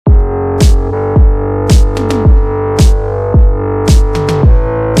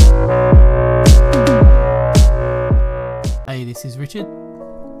Richard.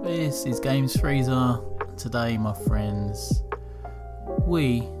 This is Games Freezer. Today, my friends,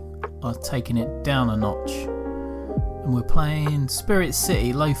 we are taking it down a notch and we're playing Spirit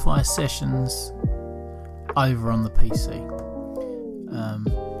City Lofi Sessions over on the PC.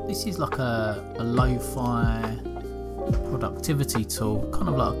 This is like a lo-fi productivity tool, kind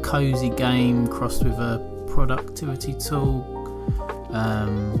of like a cozy game crossed with a productivity tool,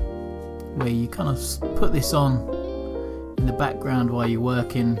 where you kind of put this on in the background while you're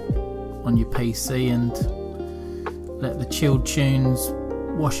working on your PC and let the chilled tunes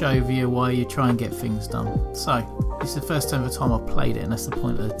wash over you while you try and get things done. So this is the first ever time I've played it, and that's the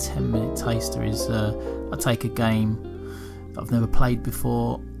point of the 10-minute taster. Is I take a game that I've never played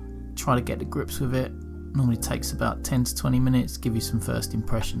before, try to get to grips with it. Normally takes about 10 to 20 minutes, give you some first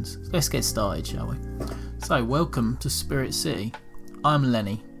impressions. Let's get started, shall we? So welcome to Spirit City. I'm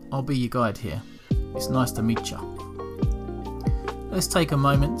Lenny, I'll be your guide here. It's nice to meet you. Let's take a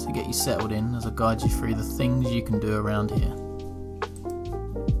moment to get you settled in as I guide you through the things you can do around here.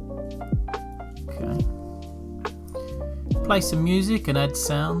 Okay. Play some music and add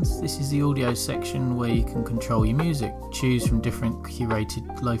sounds. This is the audio section where you can control your music. Choose from different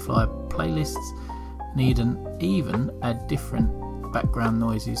curated lo-fi playlists. Need and even add different background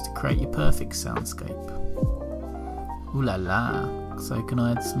noises to create your perfect soundscape. Ooh la la. So can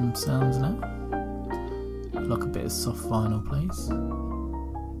I add some sounds now? I'd like a bit of soft vinyl, please.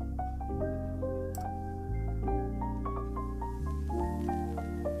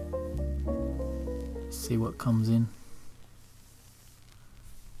 See what comes in.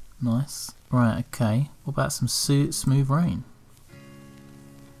 Nice. Right, okay. What about some smooth rain?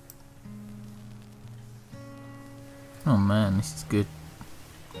 Oh man, this is good.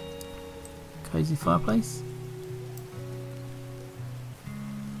 Cozy fireplace.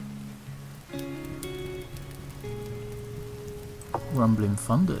 Rumbling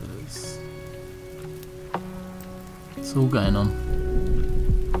thunders. It's all going on.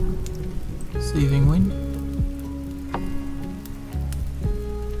 Soothing wind.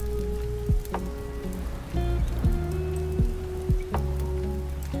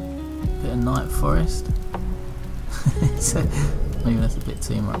 Bit of night forest. Maybe that's a bit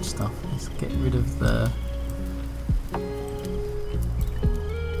too much stuff. Let's get rid of the...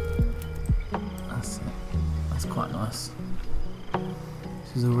 That's it. That's quite nice.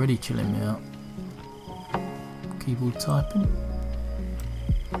 This is already chilling me out. Keyboard typing.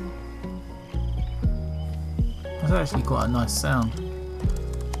 That's actually quite a nice sound.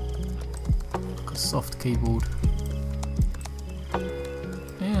 Like a soft keyboard.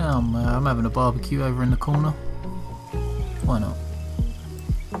 Yeah, I'm having a barbecue over in the corner. Why not?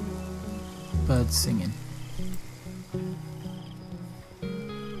 Birds singing.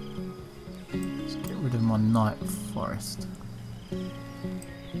 Let's get rid of my night forest.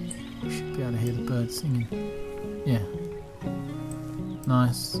 You should be able to hear the birds singing. Yeah.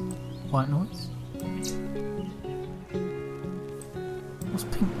 Nice white noise. What's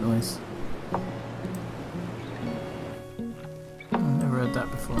pink noise? I've never heard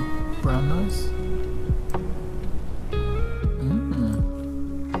that before. Brown noise.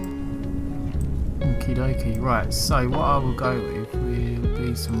 Okie dokie. Right, so what I will go with will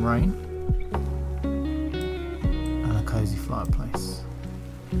be some rain and a cozy fireplace.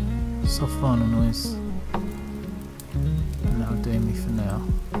 Soft vinyl noise, and that'll do me for now.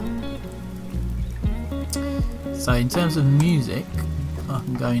 So in terms of music, I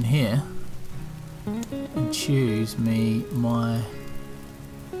can go in here and choose me my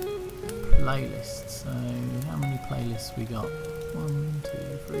playlist. So how many playlists we got? 1, 2,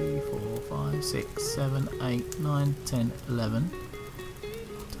 3, 4, 5, 6, 7, 8, 9, 10, 11,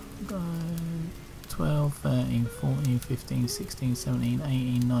 12, 13, 14, 15, 16, 17,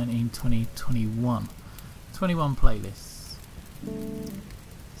 18, 19, 20, 21. 21 playlists.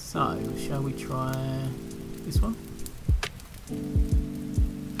 So, shall we try this one?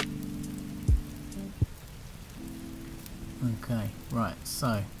 Okay, right, so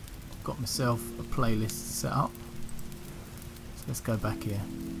I've got myself a playlist set up. So let's go back here.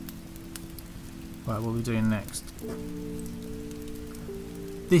 Right, what are we doing next?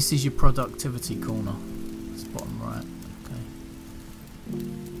 This is your productivity corner. It's bottom right. Okay.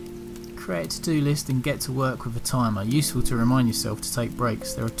 Create a to-do list and get to work with a timer. Useful to remind yourself to take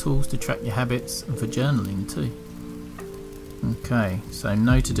breaks. There are tools to track your habits and for journaling too. Okay, so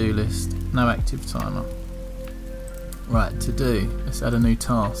no to-do list, no active timer. Right, to do. Let's add a new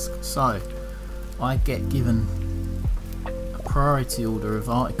task. So, I get given priority order of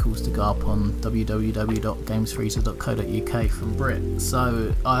articles to go up on www.gamesfreezer.co.uk from Brit.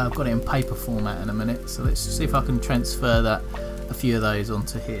 So I've got it in paper format in a minute, so let's see if I can transfer that a few of those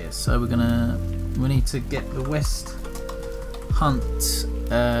onto here. So we need to get the West Hunt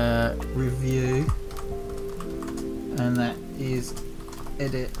review, and that is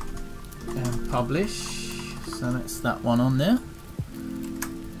edit and publish. So that's that one on there.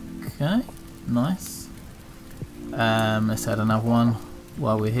 Okay, nice. Let's add another one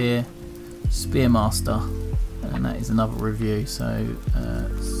while we're here. Spearmaster, and that is another review. So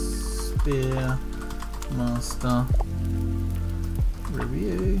Spearmaster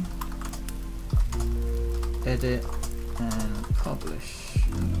review, edit and publish.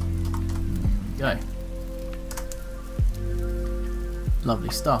 Go. Lovely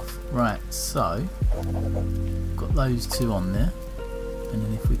stuff. Right, so got those two on there, and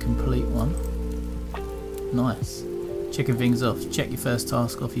then if we complete one, nice. Checking things off. Check your first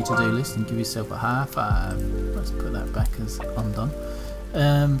task off your to-do list and give yourself a high five. Let's put that back as undone.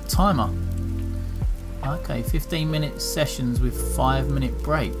 Timer. Okay, 15-minute sessions with 5-minute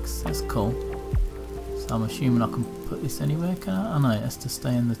breaks. That's cool. So I'm assuming I can put this anywhere, can I? Oh no, it has to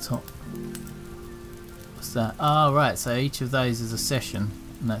stay in the top. What's that? Oh right, so each of those is a session,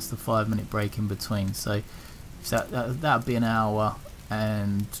 and that's the 5-minute break in between. So that'd be an hour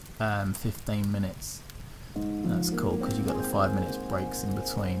and 15 minutes. That's cool because you've got the 5 minutes breaks in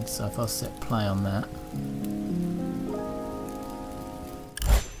between. So if I set play on that,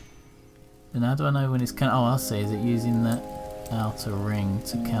 then how do I know when it's count? Oh, I see. Is it using that outer ring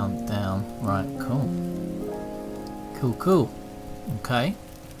to count down? Right, cool. Cool. Okay.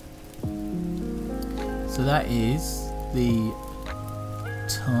 So that is the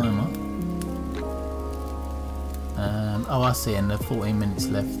timer. Oh, I see, and the 14 minutes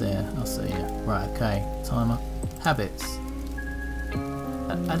left there. I see, yeah. Right, okay. Timer. Habits.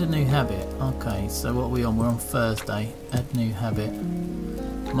 Add a new habit. Okay, so what are we on? We're on Thursday. Add new habit.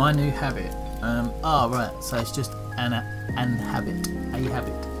 My new habit. Right, so it's just an habit. A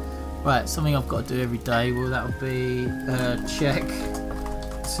habit. Right, something I've got to do every day. Well, that would be check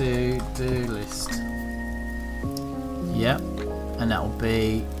to-do list. Yep, and that will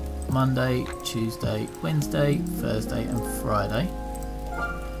be Monday, Tuesday, Wednesday, Thursday and Friday.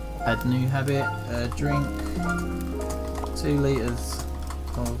 Add new habit, drink 2 litres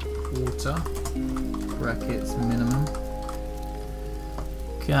of water, brackets minimum.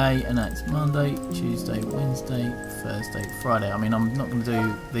 Okay, and that's Monday, Tuesday, Wednesday, Thursday, Friday. I mean, I'm not going to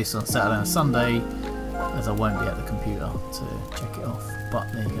do this on Saturday and Sunday as I won't be at the computer to check it off,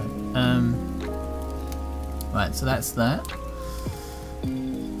 but there you go. Right, so that's that.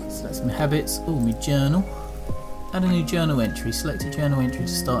 So that's my habits. Oh, my journal. Add a new journal entry. Select a journal entry to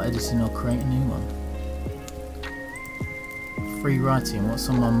start editing or create a new one. Free writing. What's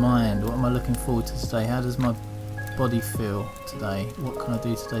on my mind? What am I looking forward to today? How does my body feel today? What can I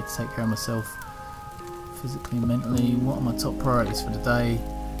do today to take care of myself physically and mentally? What are my top priorities for the day?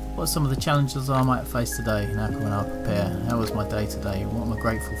 What are some of the challenges I might face today, and how can I prepare? How was my day today? What am I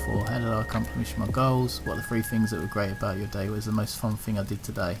grateful for? How did I accomplish my goals? What are the 3 things that were great about your day? What was the most fun thing I did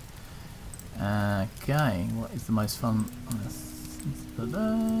today? Okay, what is the most fun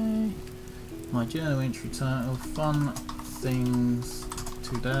today? My journal entry title, fun things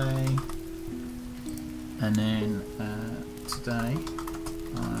today. And then today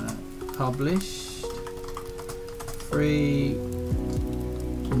I published 3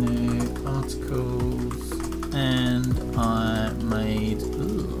 new articles, and I made a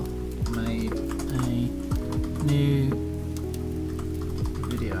new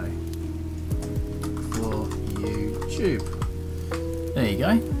video for YouTube. There you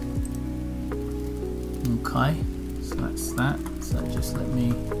go. Okay, so that's that. So just let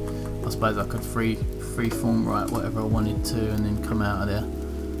me, I suppose I could freeform write whatever I wanted to and then come out of there.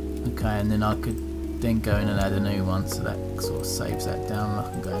 Okay, and then I could then go in and add a new one, so that sort of saves that down. I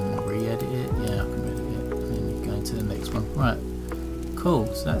can go and re-edit it. Yeah, I can edit it, and then you go into the next one. Right, cool.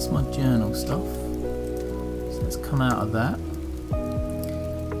 So that's my journal stuff. So let's come out of that.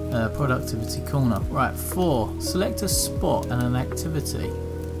 Productivity corner. Right, 4. Select a spot and an activity.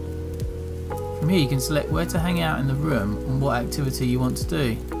 From here you can select where to hang out in the room and what activity you want to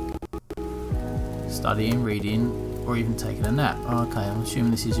do. Studying, reading, or even taking a nap. Okay, I'm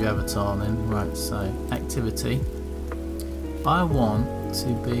assuming this is your avatar then. Right, so activity. I want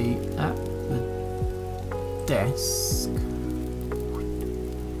to be at the desk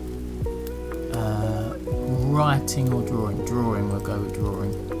writing or drawing. Drawing, we'll go with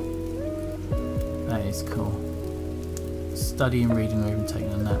drawing. That is cool. Studying, reading, or even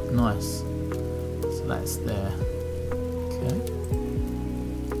taking a nap. Nice. So that's there. Okay.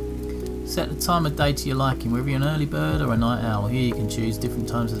 Set the time of day to your liking, whether you're an early bird or a night owl. Here you can choose different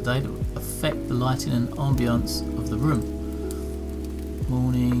times of the day to affect the lighting and ambience of the room.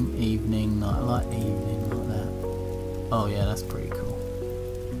 Morning, evening, night. I like evening like that. Oh yeah, that's pretty cool.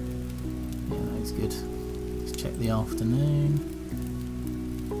 Yeah, that's good. Let's check the afternoon.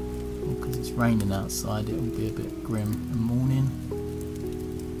 Because it's raining outside, it will be a bit grim. The morning.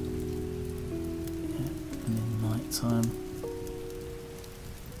 Yeah, and then night time.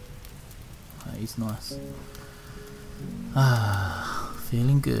 That is nice. Ah,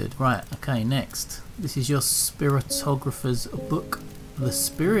 feeling good. Right, okay, next. This is your Spiritographer's book, The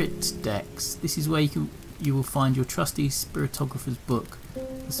Spirit Decks. This is where you will find your trusty Spiritographer's book,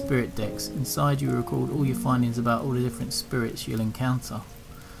 The Spirit Decks. Inside you record all your findings about all the different spirits you'll encounter.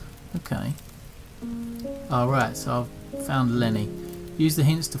 Okay. Alright, so I've found Lenny. Use the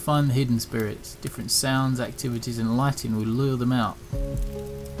hints to find the hidden spirits. Different sounds, activities and lighting will lure them out.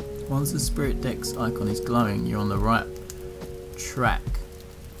 Once the Spirit Decks icon is glowing, you're on the right track.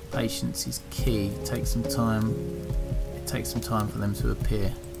 Patience is key. It takes some time for them to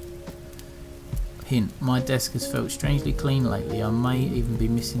appear. Hint, my desk has felt strangely clean lately. I may even be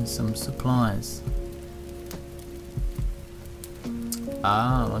missing some supplies.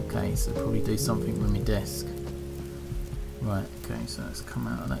 Ah, okay, so probably do something with my desk. Right, okay, so let's come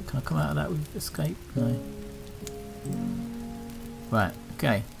out of that. Can I come out of that with escape? No. Right,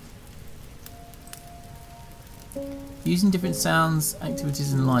 okay. Using different sounds,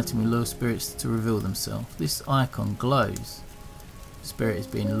 activities and lighting will lure spirits to reveal themselves. This icon glows. The spirit is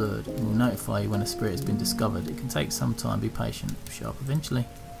being lured and will notify you when a spirit has been discovered. It can take some time, be patient, show up eventually.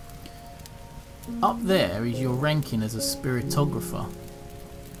 Up there is your ranking as a spiritographer.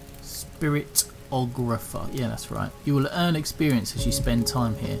 Spiritographer, yeah, that's right. You will earn experience as you spend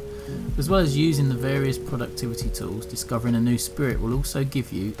time here. As well as using the various productivity tools, discovering a new spirit will also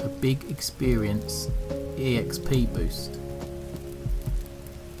give you a big experience EXP boost.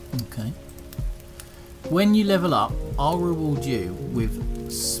 Okay. When you level up, I'll reward you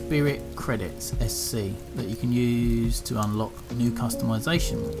with Spirit Credits SC that you can use to unlock new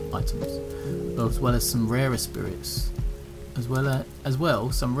customization items, as well as some rarer spirits. As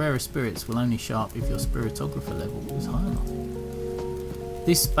well, some rarer spirits will only show up if your Spiritographer level is high enough.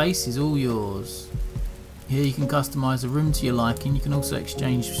 This space is all yours. Here you can customise a room to your liking. You can also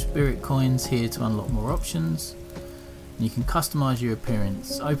exchange spirit coins here to unlock more options. And you can customise your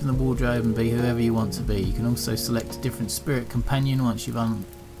appearance. Open the wardrobe and be whoever you want to be. You can also select a different spirit companion once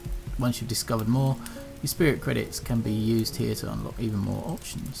you've discovered more. Your spirit credits can be used here to unlock even more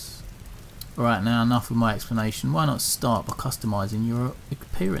options. Alright, now enough with my explanation. Why not start by customising your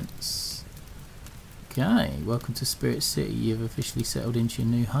appearance? Okay, welcome to Spirit City. You've officially settled into your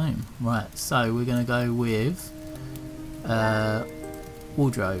new home. Right, so we're going to go with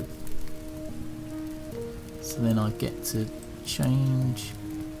wardrobe. So then I get to change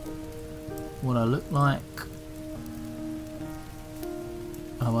what I look like.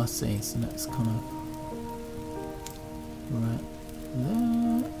 Oh, I see. So that's kind of right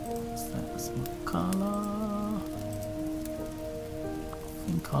there. That's my colour.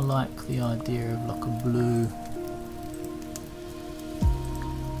 I think I like the idea of like a blue.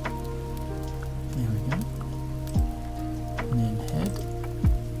 There we go. And then head.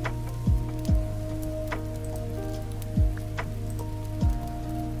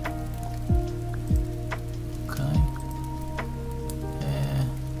 Okay. There.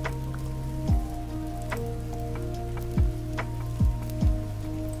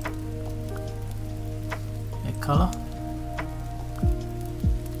 Hair colour.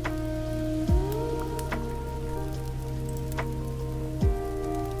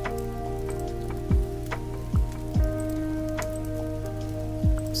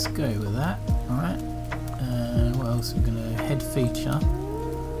 Go with that. Alright, and what else? We're going to head feature.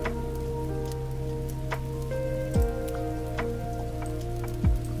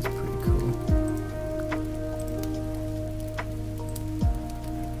 That's pretty cool.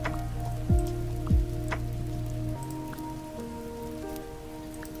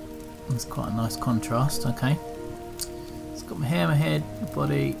 That's quite a nice contrast. Okay, it's got my hair, my head, my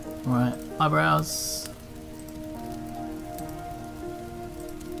body. Right, eyebrows.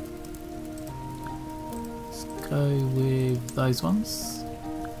 Go with those ones.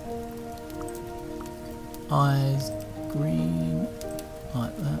 Eyes green,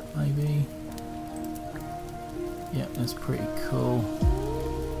 like that maybe. Yep, that's pretty cool.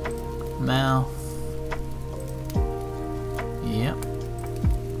 Mouth. Yep.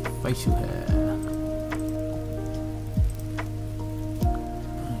 Facial hair.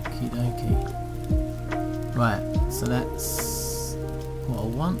 Okie dokie. Right, so that's what I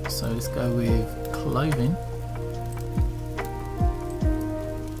want. So let's go with clothing.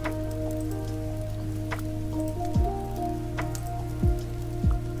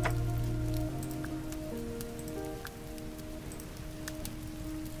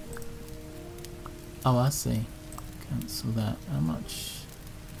 Oh, I see. Cancel that. How much?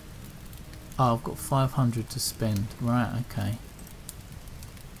 Oh, I've got 500 to spend. Right, okay.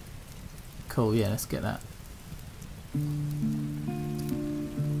 Cool, yeah, let's get that.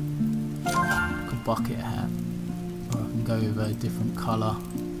 Like a bucket hat. Or I can go with a different colour.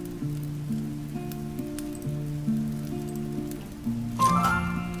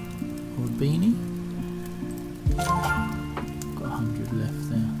 Or a beanie. Got 100 left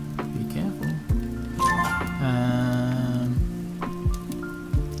there. Be careful.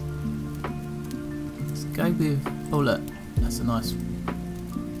 Let's go with. Oh look, that's a nice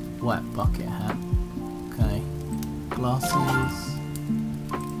white bucket hat. Okay, glasses.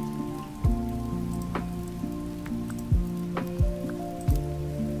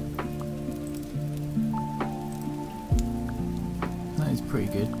 That is pretty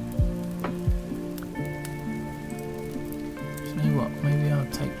good. You know what? Maybe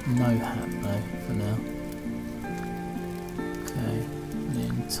I'll take no hat though for now. Okay, and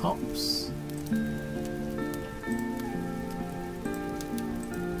then tops.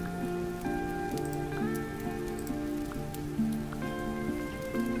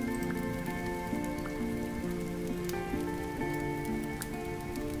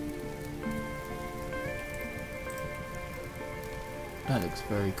 That looks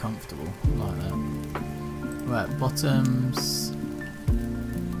very comfortable, I like that. Right, bottoms.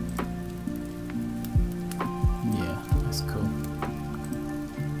 Yeah, that's cool.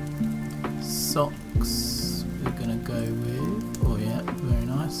 Socks, we're gonna go with. Oh yeah, very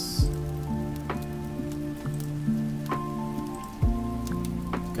nice.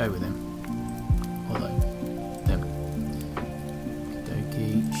 Go with them. Although, them.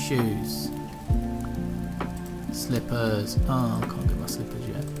 Okey-dokey. Shoes. Slippers. Oh, I can't get my slippers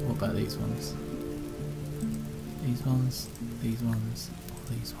yet. What about these ones? These ones, these ones,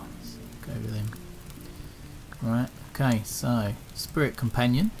 or these ones. Go with them. Right, okay, so Spirit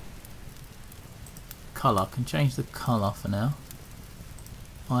Companion. Colour, can change the colour for now.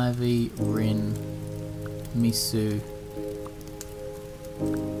 Ivy, Rin, Misu.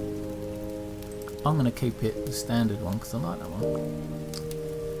 I'm going to keep it the standard one because I like that one.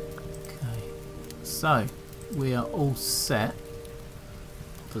 Okay, so we are all set,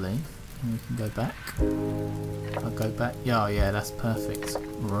 I believe, and we can go back. I'll go back. Yeah, yeah, that's perfect.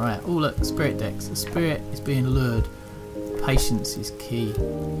 Right. Oh look, spirit decks. The spirit is being lured. Patience is key.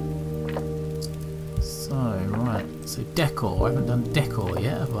 So right. So decor. I haven't done decor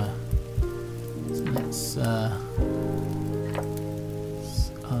yet, have I? So let's.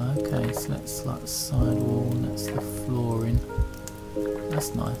 Okay. So let's like the sidewall. And that's the flooring.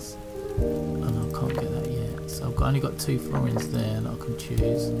 That's nice. And I can't get that yet. So I've only got 2 floorings there that I can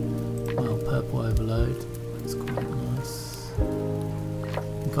choose. Well, purple overload. That's quite nice. I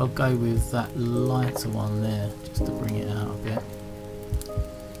think I'll go with that lighter one there, just to bring it out a bit.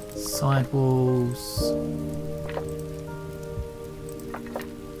 Sidewalls.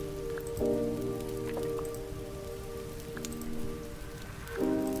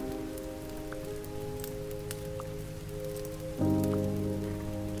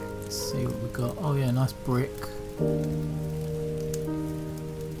 Let's see what we got. Oh yeah, nice brick.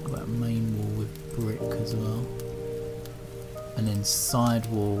 What about main wall with brick as well? And then side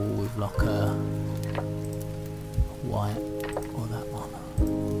wall with like a white, or that one.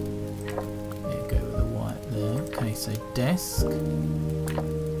 Yeah, go with the white there. Okay, so desk.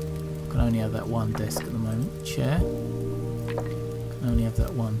 Can only have that one desk at the moment. Chair. Can only have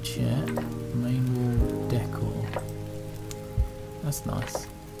that one chair. Main wall decor. That's nice.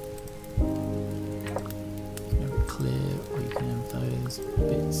 You can have it clear, or you can have those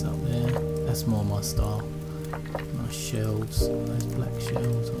bits up there. That's more my style. Nice shelves, those black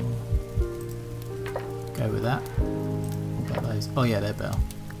shelves, or go with that. What about those? Oh yeah, they're better.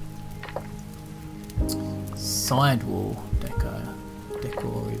 Sidewall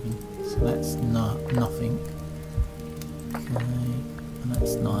decor even. So that's nothing. Okay, and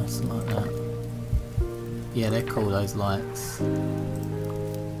that's nice like that. Yeah, they're cool, those lights.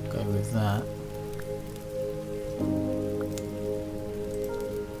 Go with that.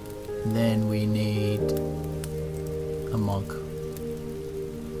 And then we need a mug,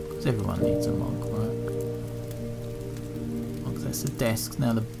 because everyone needs a mug, right? Oh, that's the desk.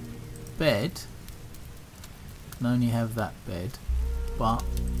 Now the bed, can only have that bed, but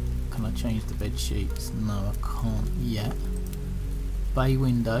can I change the bed sheets? No, I can't yet. Bay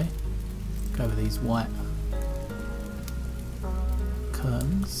window, go with these white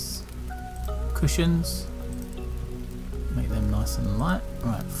curtains. Cushions, make them nice and light.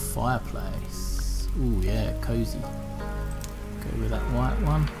 Right, fireplace. Ooh yeah, cosy. Go with that white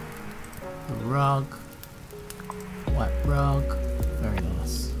one. The rug, white rug, very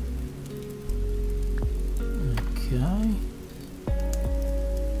nice. Okay.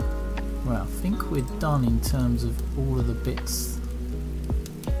 Right, I think we're done in terms of all of the bits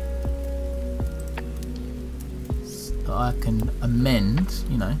that I can amend,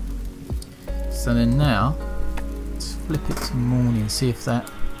 you know. So then now, let's flip it to morning and see if that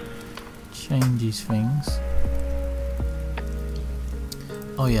changes things.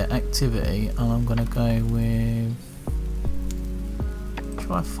 Oh yeah, activity, and I'm gonna go with,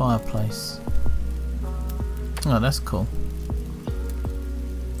 try fireplace. Oh, that's cool.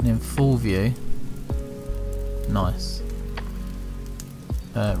 And then full view, nice.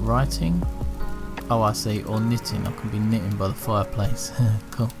 Writing, oh I see, or knitting, I can be knitting by the fireplace.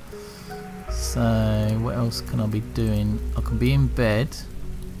 Cool. So what else can I be doing? I can be in bed,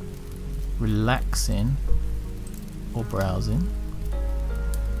 relaxing or browsing,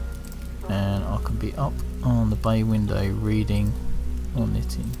 and I can be up on the bay window reading or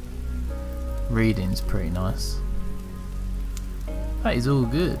knitting. Reading's pretty nice. That is all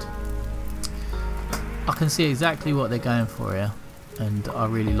good. I can see exactly what they're going for here, and I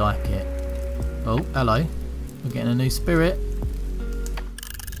really like it. Oh, hello. We're getting a new spirit.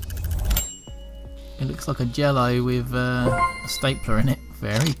 It looks like a jello with a stapler in it.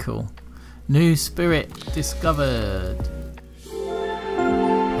 Very cool. New spirit discovered.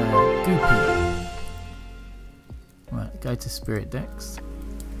 Goopy. Right, go to spirit decks.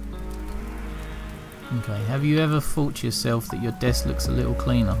 Okay, have you ever thought to yourself that your desk looks a little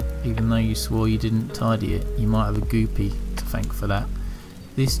cleaner, even though you swore you didn't tidy it? You might have a goopy to thank for that.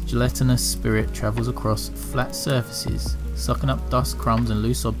 This gelatinous spirit travels across flat surfaces, sucking up dust, crumbs and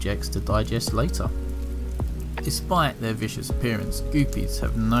loose objects to digest later. Despite their vicious appearance, goopies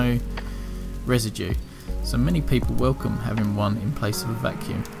have no residue, so many people welcome having one in place of a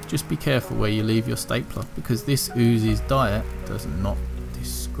vacuum. Just be careful where you leave your stapler, because this ooze's diet does not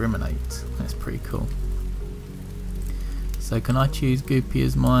discriminate. That's pretty cool. So can I choose Goopy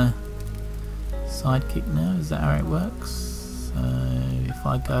as my sidekick now? Is that how it works? So if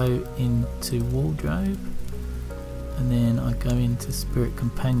I go into wardrobe and then I go into spirit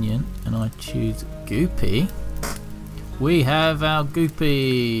companion and I choose Goopy, we have our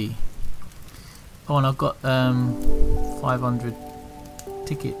Goopy. Oh, and I've got 500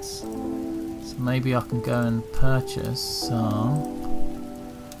 tickets, so maybe I can go and purchase some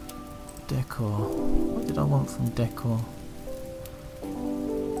decor. What did I want from decor?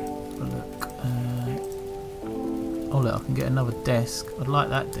 Look, oh look, I can get another desk. I'd like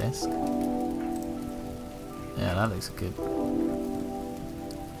that desk. Yeah, that looks good.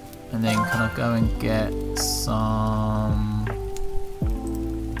 And then can I go and get some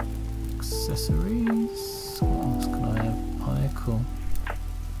accessories? What else can I have? Oh, they're cool.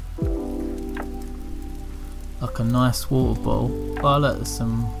 Like a nice water bowl. Oh look, there's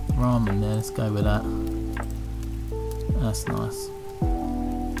some ramen there, let's go with that. That's nice.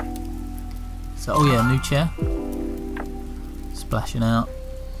 So, oh yeah, new chair. Splashing out.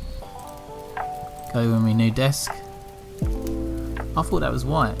 Go with my new desk. I thought that was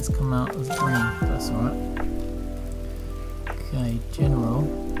white, it's come out as green, that's alright. Okay, general.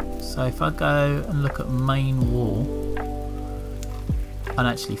 So if I go and look at main wall, and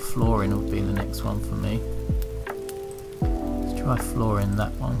actually flooring would be the next one for me. Try flooring,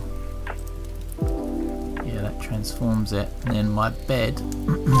 that one. Yeah, that transforms it. And then my bed,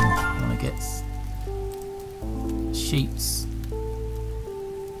 I want to get sheets.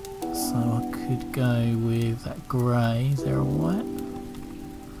 So I could go with that grey. Is there a white?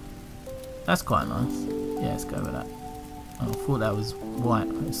 That's quite nice. Yeah, let's go with that. Oh, I thought that was white.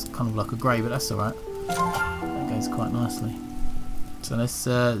 It's kind of like a grey, but that's alright. That goes quite nicely. So let's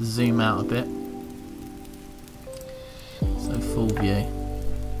zoom out a bit. So full view.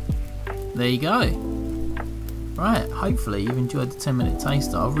 There you go. Right, hopefully you've enjoyed the 10-minute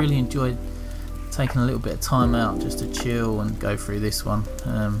taster. I've really enjoyed taking a little bit of time out just to chill and go through this one.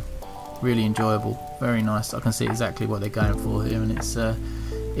 Really enjoyable, very nice. I can see exactly what they're going for here, and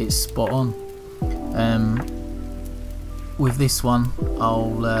it's spot on. With this one,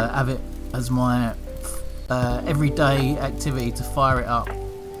 I'll have it as my everyday activity to fire it up,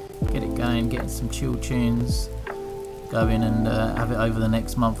 get it going, get some chill tunes going, and have it over the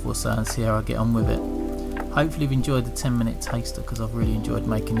next month or so and see how I get on with it. Hopefully you've enjoyed the 10-minute taster, because I've really enjoyed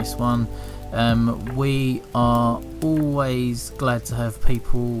making this one. We are always glad to have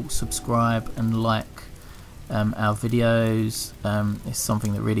people subscribe and like our videos. It's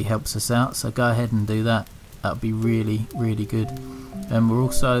something that really helps us out, so go ahead and do that. That would be really, really good. We're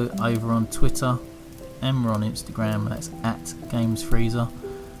also over on Twitter and we're on Instagram. That's @GamesFreezer.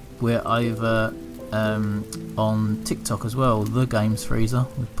 We're over on TikTok as well, The Games Freezer.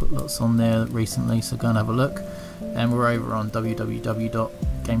 We've put lots on there recently, so go and have a look. And we're over on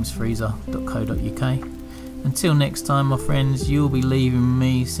www.gamesfreezer.co.uk. Until next time, my friends, you'll be leaving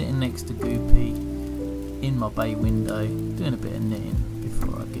me sitting next to Goopy in my bay window doing a bit of knitting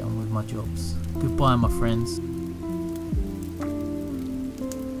before I get on with my jobs. Goodbye, my friends.